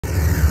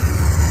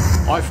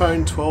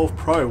iPhone 12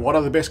 Pro. What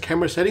are the best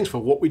camera settings for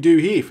what we do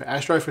here for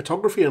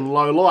astrophotography and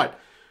low light?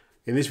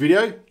 In this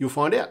video, you'll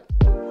find out.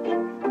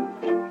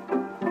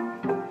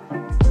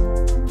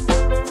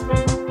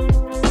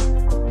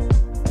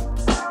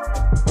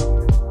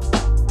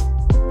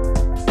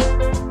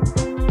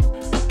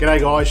 G'day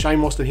guys, Shane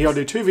Mostyn here. I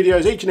do 2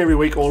 videos each and every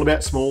week all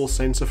about small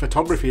sensor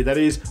photography. That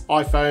is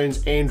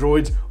iPhones,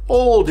 Androids,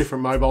 all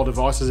different mobile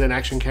devices and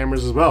action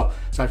cameras as well.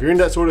 So if you're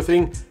into that sort of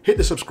thing, hit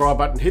the subscribe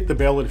button, hit the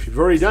bell, and if you've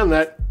already done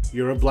that,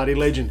 you're a bloody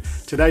legend.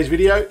 Today's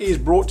video is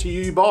brought to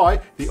you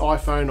by the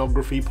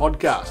iPhoneography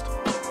podcast.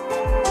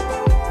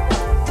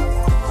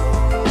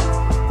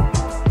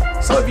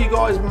 Some of you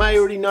guys may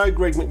already know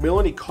Greg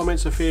McMillan. He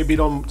comments a fair bit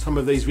on some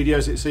of these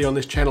videos that you see on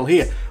this channel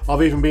here.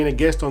 I've even been a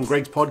guest on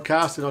Greg's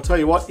podcast, and I'll tell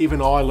you what,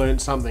 even I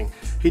learned something.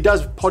 He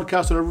does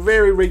podcasts on a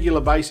very regular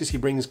basis. He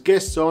brings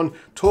guests on,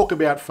 talk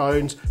about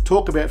phones,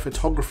 talk about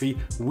photography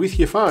with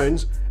your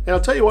phones. And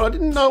I'll tell you what, I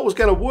didn't know it was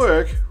going to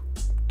work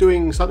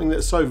doing something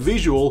that's so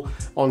visual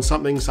on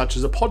something such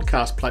as a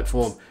podcast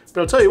platform.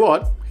 But I'll tell you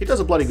what, he does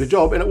a bloody good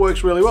job and it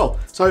works really well.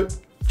 So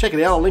check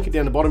it out, I'll link it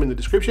down the bottom in the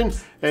description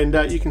and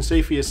you can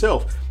see for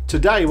yourself.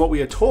 Today what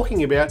we are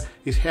talking about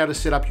is how to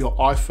set up your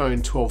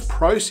iPhone 12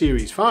 Pro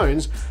series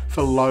phones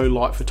for low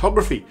light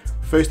photography.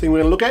 First thing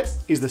we're going to look at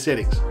is the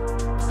settings.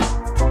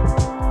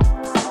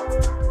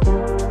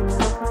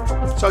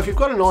 So if you've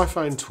got an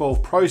iPhone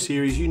 12 Pro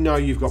series, you know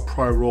you've got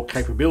Pro RAW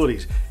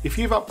capabilities. If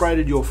you've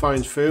upgraded your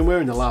phone's firmware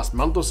in the last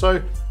month or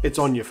so, it's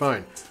on your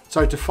phone.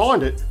 So to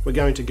find it, we're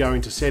going to go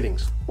into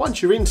settings.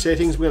 Once you're in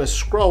settings, we're going to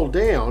scroll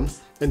down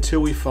until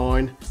we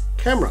find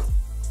camera.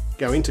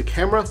 Go into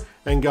camera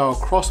and go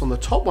across on the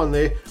top one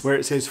there where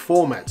it says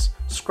formats.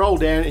 Scroll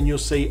down and you'll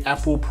see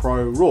Apple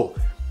Pro RAW.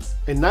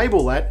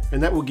 Enable that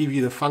and that will give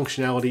you the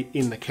functionality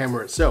in the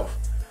camera itself.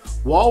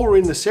 While we're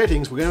in the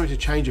settings, we're going to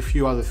change a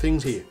few other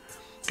things here.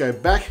 Go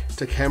back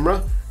to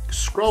camera,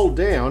 scroll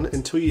down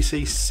until you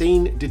see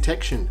scene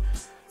detection.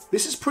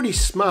 This is pretty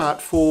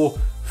smart for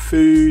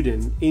food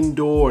and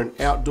indoor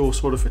and outdoor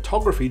sort of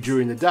photography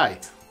during the day.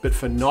 But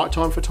for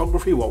nighttime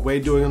photography, what we're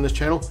doing on this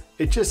channel,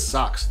 it just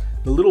sucks.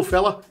 The little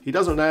fella, he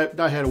doesn't know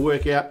how to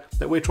work out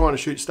that we're trying to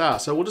shoot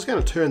stars. So we're just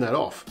going to turn that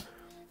off.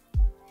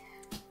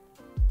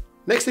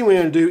 Next thing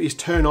we're going to do is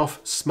turn off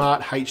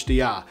Smart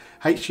HDR.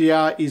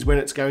 HDR is when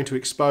it's going to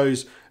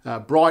expose a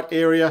bright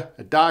area,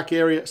 a dark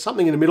area,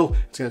 something in the middle.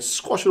 It's going to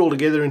squash it all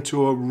together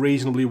into a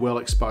reasonably well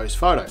exposed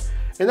photo.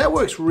 And that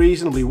works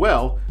reasonably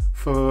well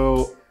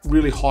for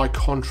really high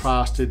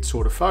contrasted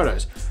sort of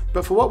photos.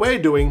 But for what we're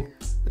doing,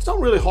 it's not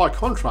really high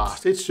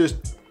contrast, it's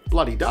just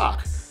bloody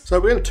dark. So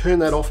we're going to turn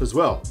that off as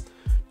well.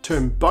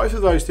 Turn both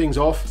of those things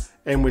off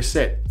and we're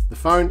set. The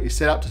phone is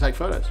set up to take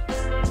photos.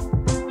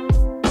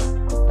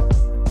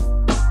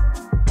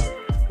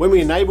 When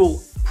we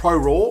enable Pro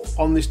RAW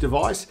on this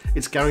device,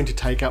 it's going to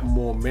take up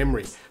more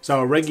memory.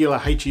 So a regular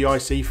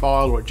HEIC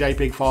file or a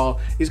JPEG file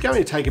is going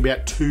to take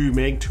about 2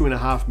 meg,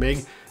 2.5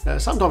 meg,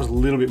 sometimes a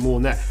little bit more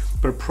than that.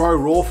 But a Pro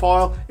RAW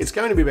file, it's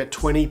going to be about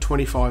 20,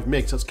 25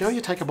 meg, so it's going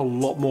to take up a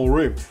lot more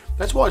room.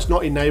 That's why it's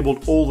not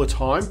enabled all the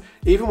time.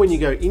 Even when you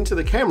go into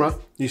the camera,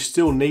 you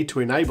still need to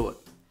enable it.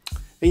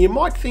 And you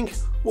might think,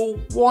 well,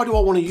 why do I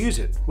want to use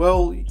it?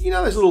 Well, you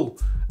know those little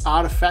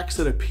artifacts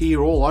that appear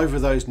all over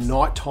those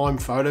nighttime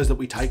photos that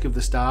we take of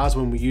the stars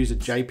when we use a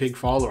JPEG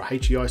file or a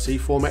HEIC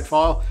format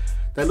file?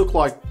 They look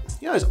like,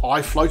 you know, those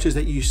eye floaters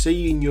that you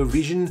see in your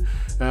vision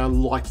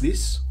like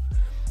this.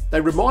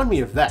 They remind me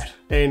of that.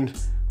 And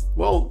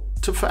well,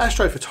 for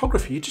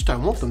astrophotography, you just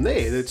don't want them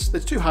there.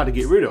 That's too hard to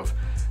get rid of.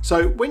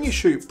 So when you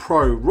shoot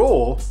Pro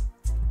RAW,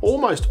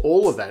 almost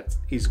all of that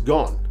is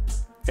gone.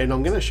 And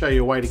I'm going to show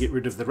you a way to get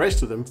rid of the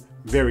rest of them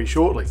very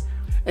shortly.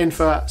 And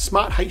for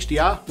Smart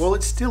HDR, well,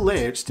 it's still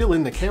there, it's still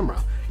in the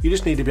camera. You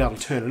just need to be able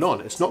to turn it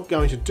on. It's not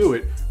going to do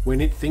it when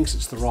it thinks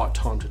it's the right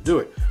time to do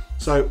it.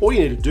 So all you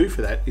need to do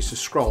for that is to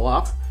scroll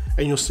up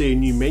and you'll see a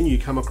new menu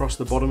come across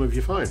the bottom of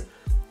your phone,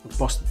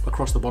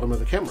 across the bottom of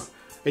the camera.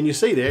 And you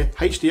see there,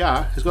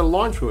 HDR has got a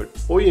line through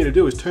it. All you need to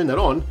do is turn that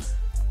on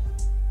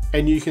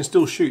and you can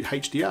still shoot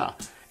HDR.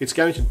 It's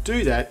going to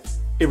do that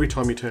every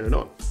time you turn it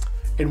on.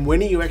 And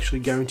when are you actually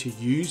going to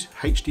use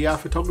HDR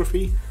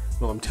photography?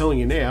 Well, I'm telling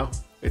you now,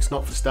 it's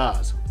not for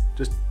stars.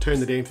 Just turn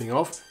the damn thing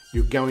off,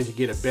 you're going to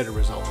get a better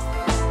result.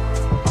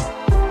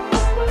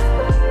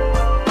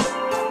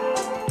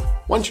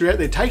 Once you're out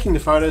there taking the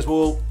photos,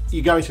 well,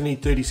 you're going to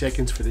need 30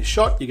 seconds for this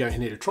shot. You're going to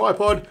need a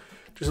tripod.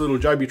 Just a little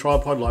Joby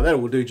tripod like that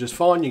will do just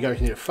fine. You're going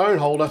to need a phone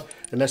holder,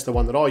 and that's the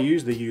one that I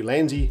use, the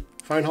Ulanzi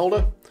phone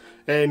holder.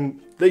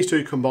 And these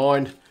two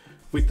combined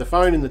with the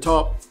phone in the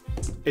top,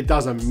 it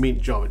does a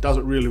mint job. It does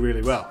it really,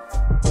 really well.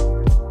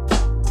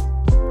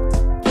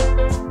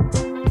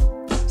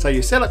 So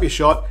you set up your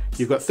shot,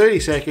 you've got 30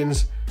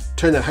 seconds,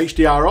 turn that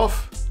HDR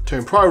off,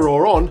 turn Pro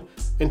RAW on,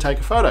 and take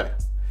a photo.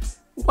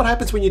 What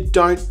happens when you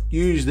don't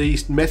use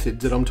these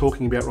methods that I'm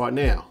talking about right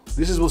now?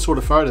 This is what sort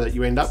of photo that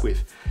you end up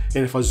with.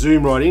 And if I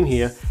zoom right in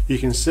here, you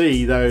can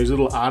see those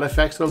little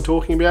artifacts that I'm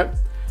talking about.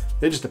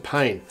 They're just a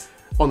pain.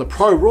 On the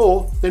Pro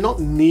RAW, they're not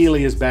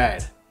nearly as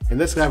bad. And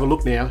let's have a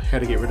look now how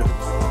to get rid of it.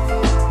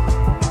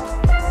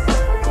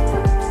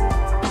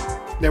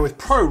 Now with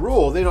Pro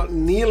Raw, they're not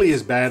nearly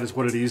as bad as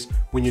what it is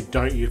when you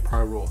don't use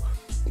Pro Raw.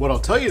 What I'll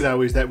tell you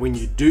though is that when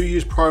you do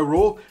use Pro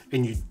Raw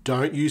and you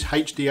don't use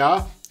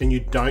HDR and you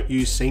don't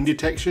use scene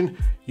detection,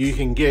 you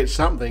can get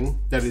something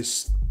that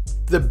is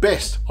the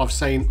best I've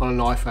seen on an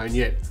iPhone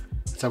yet.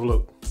 Let's have a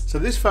look. So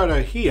this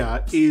photo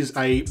here is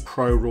a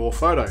Pro Raw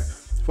photo.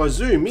 If I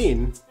zoom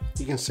in,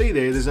 you can see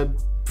there's a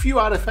few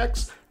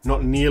artifacts,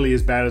 not nearly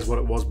as bad as what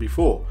it was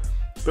before.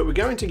 But we're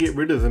going to get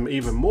rid of them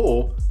even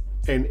more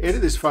and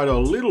edit this photo a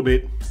little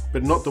bit,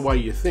 but not the way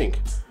you think.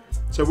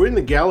 So we're in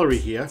the gallery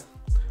here,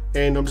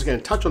 and I'm just going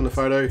to touch on the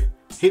photo,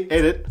 hit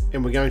edit,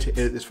 and we're going to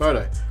edit this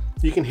photo.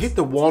 You can hit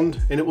the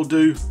wand and it will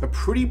do a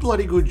pretty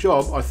bloody good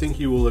job, I think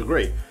you will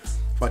agree.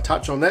 If I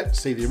touch on that,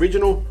 see the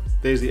original,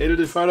 there's the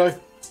edited photo.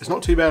 It's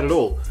not too bad at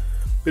all.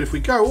 But if we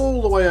go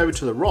all the way over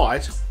to the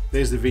right,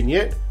 there's the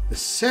vignette. The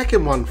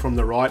second one from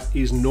the right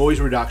is noise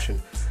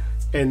reduction.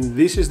 And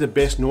this is the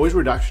best noise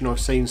reduction I've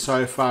seen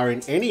so far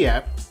in any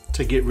app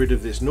to get rid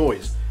of this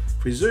noise.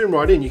 If we zoom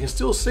right in, you can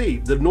still see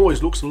the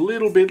noise looks a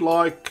little bit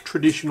like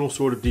traditional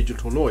sort of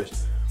digital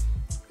noise.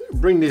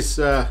 Bring this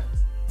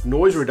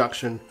noise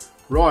reduction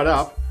right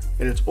up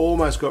and it's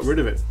almost got rid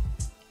of it.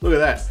 Look at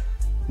that,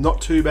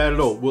 not too bad at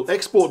all. We'll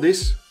export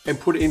this and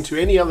put it into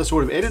any other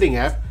sort of editing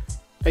app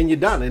and you're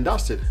done and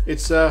dusted.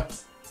 It's a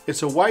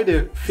way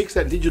to fix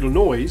that digital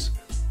noise,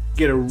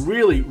 get a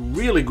really,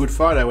 really good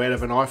photo out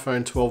of an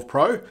iPhone 12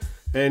 Pro,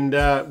 and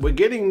we're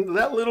getting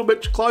that little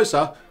bit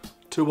closer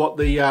to what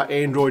the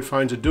Android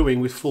phones are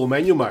doing with full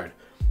manual mode.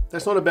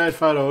 That's not a bad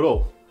photo at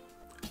all.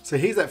 So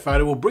here's that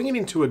photo. We'll bring it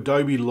into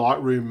Adobe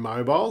Lightroom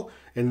Mobile,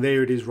 and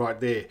there it is right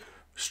there.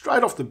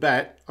 Straight off the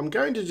bat, I'm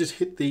going to just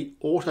hit the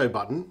auto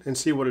button and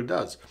see what it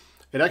does.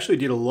 It actually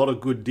did a lot of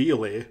good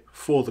deal there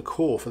for the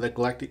core, for that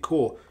galactic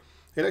core.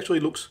 It actually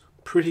looks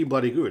pretty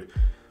bloody good.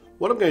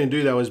 What I'm going to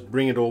do though is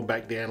bring it all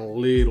back down a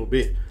little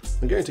bit.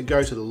 I'm going to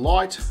go to the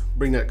light,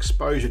 bring that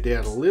exposure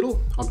down a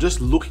little. I'm just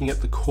looking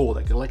at the core,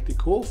 that galactic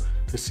core,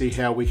 to see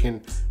how we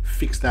can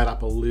fix that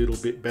up a little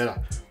bit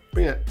better.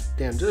 Bring it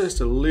down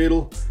just a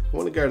little. I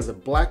want to go to the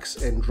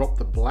blacks and drop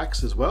the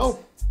blacks as well.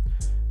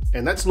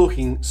 And that's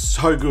looking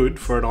so good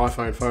for an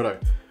iPhone photo.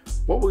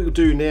 What we'll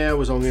do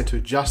now is I'm going to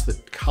adjust the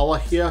color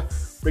here,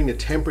 bring the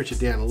temperature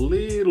down a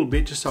little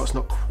bit just so it's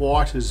not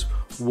quite as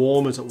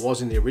warm as it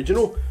was in the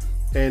original.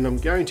 And I'm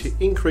going to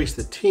increase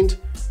the tint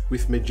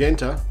with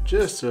magenta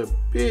just a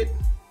bit.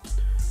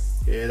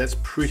 Yeah, that's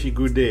pretty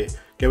good there.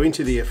 Go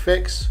into the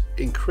effects,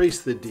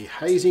 increase the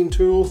dehazing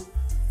tool,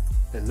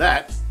 and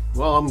that,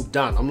 well, I'm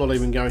done. I'm not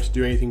even going to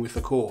do anything with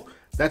the core.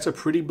 That's a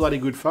pretty bloody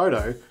good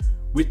photo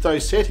with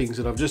those settings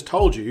that I've just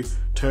told you.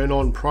 Turn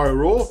on Pro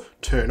Raw,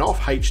 turn off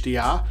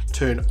HDR,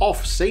 turn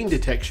off scene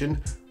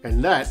detection,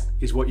 and that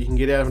is what you can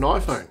get out of an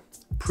iPhone.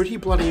 Pretty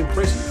bloody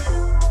impressive.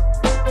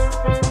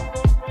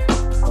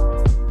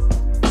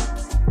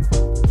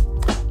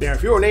 Now,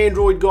 if you're an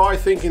Android guy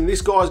thinking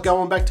this guy's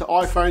going back to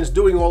iPhones,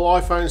 doing all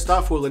iPhone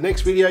stuff, well, the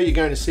next video you're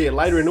going to see it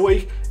later in the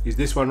week is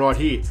this one right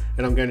here.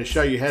 And I'm going to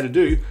show you how to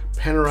do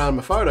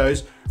panorama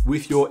photos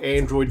with your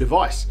Android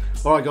device.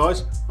 All right,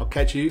 guys, I'll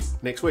catch you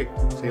next week.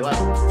 See you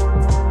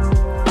later.